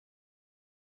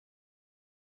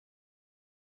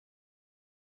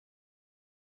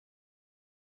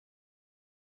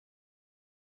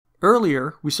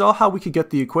Earlier, we saw how we could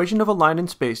get the equation of a line in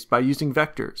space by using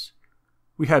vectors.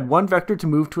 We had one vector to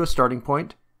move to a starting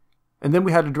point, and then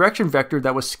we had a direction vector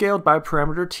that was scaled by a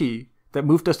parameter t that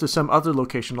moved us to some other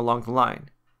location along the line.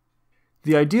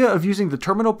 The idea of using the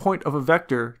terminal point of a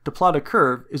vector to plot a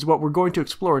curve is what we're going to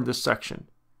explore in this section.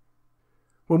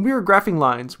 When we were graphing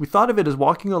lines, we thought of it as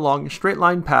walking along a straight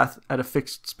line path at a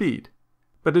fixed speed.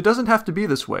 But it doesn't have to be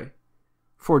this way.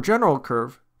 For a general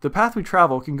curve, the path we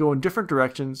travel can go in different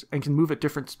directions and can move at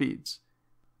different speeds.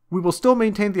 We will still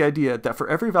maintain the idea that for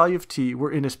every value of t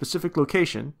we're in a specific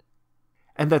location,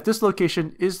 and that this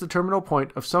location is the terminal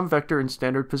point of some vector in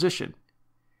standard position.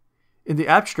 In the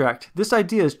abstract, this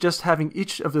idea is just having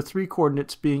each of the three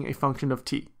coordinates being a function of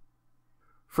t.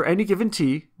 For any given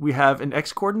t, we have an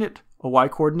x-coordinate, a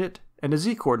y-coordinate, and a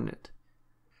z-coordinate.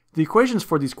 The equations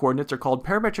for these coordinates are called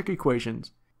parametric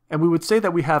equations, and we would say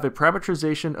that we have a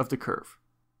parametrization of the curve.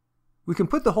 We can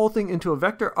put the whole thing into a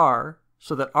vector r,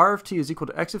 so that r of t is equal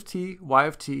to x of t, y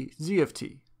of t, z of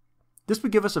t. This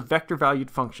would give us a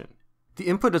vector-valued function. The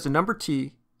input is a number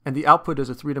t, and the output is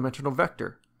a three-dimensional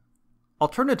vector.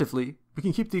 Alternatively, we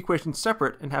can keep the equations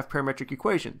separate and have parametric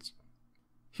equations.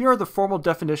 Here are the formal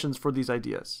definitions for these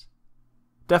ideas.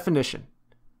 Definition: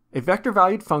 a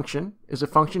vector-valued function is a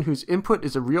function whose input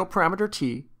is a real parameter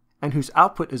t, and whose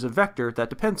output is a vector that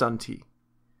depends on t.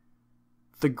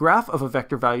 The graph of a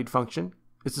vector-valued function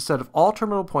is the set of all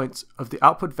terminal points of the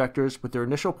output vectors with their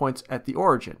initial points at the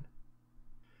origin.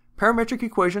 Parametric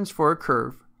equations for a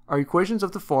curve are equations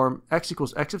of the form x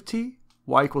equals x of t,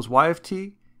 y equals y of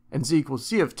t, and z equals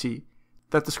z of t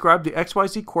that describe the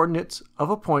xyz coordinates of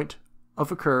a point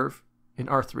of a curve in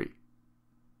R3.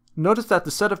 Notice that the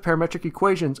set of parametric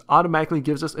equations automatically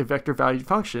gives us a vector-valued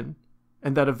function,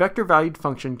 and that a vector-valued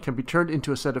function can be turned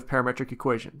into a set of parametric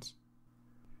equations.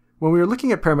 When we are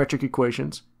looking at parametric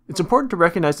equations, it's important to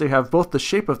recognize they have both the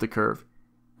shape of the curve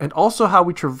and also how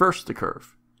we traverse the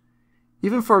curve.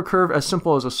 Even for a curve as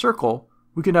simple as a circle,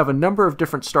 we can have a number of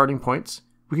different starting points,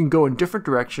 we can go in different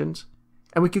directions,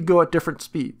 and we could go at different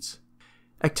speeds.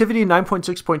 Activity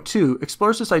 9.6.2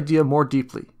 explores this idea more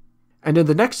deeply. And in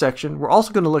the next section, we're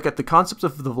also going to look at the concepts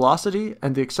of the velocity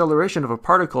and the acceleration of a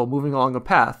particle moving along a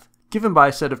path given by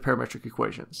a set of parametric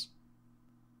equations.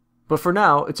 But for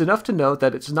now, it's enough to know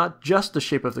that it's not just the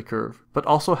shape of the curve, but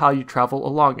also how you travel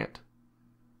along it.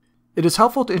 It is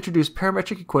helpful to introduce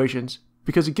parametric equations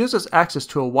because it gives us access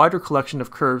to a wider collection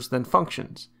of curves than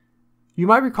functions. You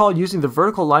might recall using the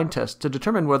vertical line test to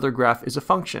determine whether a graph is a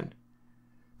function.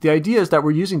 The idea is that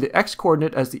we're using the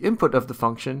x-coordinate as the input of the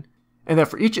function, and that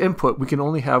for each input we can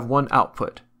only have one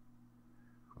output.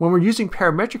 When we're using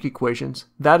parametric equations,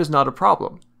 that is not a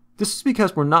problem. This is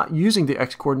because we're not using the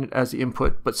x-coordinate as the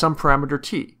input, but some parameter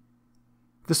t.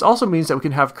 This also means that we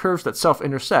can have curves that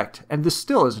self-intersect, and this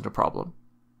still isn't a problem.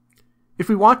 If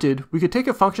we wanted, we could take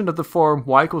a function of the form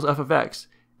y equals f of x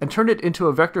and turn it into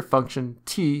a vector function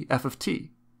t f of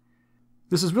t.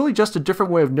 This is really just a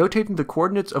different way of notating the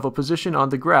coordinates of a position on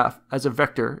the graph as a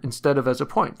vector instead of as a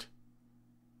point.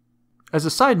 As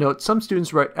a side note, some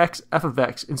students write x f of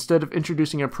x instead of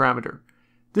introducing a parameter.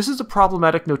 This is a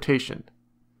problematic notation.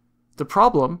 The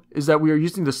problem is that we are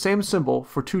using the same symbol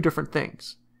for two different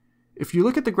things. If you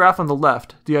look at the graph on the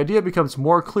left, the idea becomes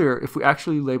more clear if we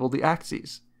actually label the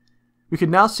axes. We can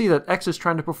now see that x is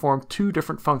trying to perform two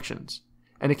different functions,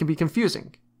 and it can be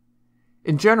confusing.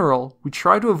 In general, we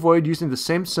try to avoid using the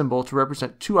same symbol to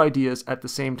represent two ideas at the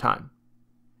same time.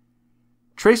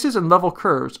 Traces and level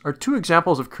curves are two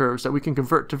examples of curves that we can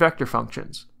convert to vector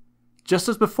functions. Just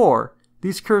as before,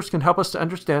 these curves can help us to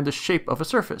understand the shape of a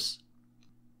surface.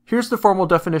 Here's the formal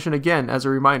definition again as a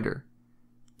reminder.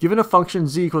 Given a function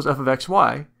z equals f of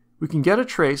xy, we can get a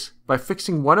trace by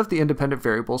fixing one of the independent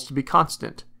variables to be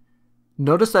constant.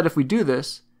 Notice that if we do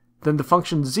this, then the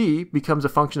function z becomes a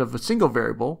function of a single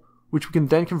variable, which we can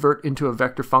then convert into a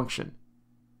vector function.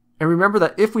 And remember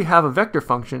that if we have a vector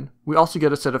function, we also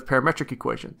get a set of parametric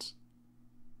equations.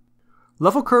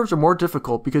 Level curves are more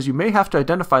difficult because you may have to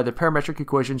identify the parametric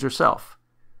equations yourself.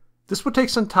 This will take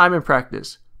some time and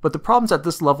practice, but the problems at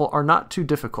this level are not too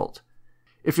difficult.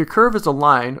 If your curve is a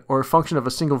line or a function of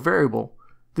a single variable,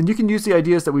 then you can use the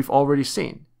ideas that we've already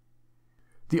seen.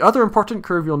 The other important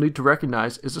curve you'll need to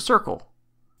recognize is a circle.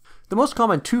 The most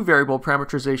common two-variable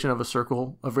parameterization of a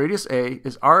circle of radius a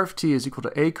is r of t is equal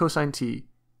to a cosine t,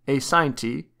 a sine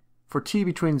t, for t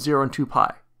between 0 and 2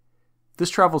 pi. This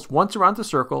travels once around the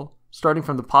circle, starting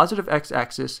from the positive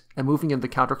x-axis and moving in the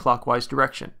counterclockwise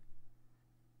direction.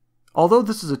 Although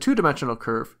this is a two-dimensional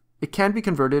curve, it can be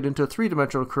converted into a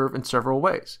three-dimensional curve in several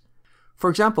ways. For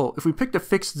example, if we picked a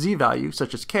fixed z value,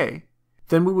 such as k,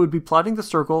 then we would be plotting the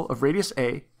circle of radius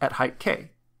a at height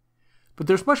k. But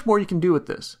there's much more you can do with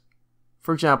this.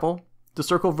 For example, the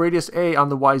circle of radius A on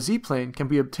the YZ plane can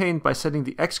be obtained by setting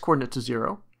the x coordinate to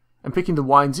 0 and picking the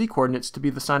y and z coordinates to be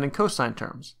the sine and cosine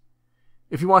terms.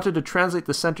 If you wanted to translate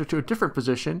the center to a different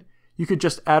position, you could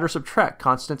just add or subtract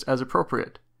constants as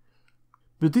appropriate.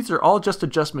 But these are all just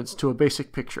adjustments to a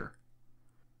basic picture.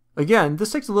 Again,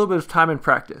 this takes a little bit of time and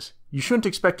practice. You shouldn't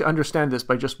expect to understand this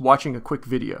by just watching a quick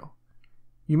video.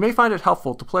 You may find it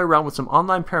helpful to play around with some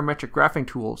online parametric graphing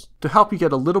tools to help you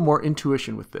get a little more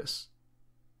intuition with this.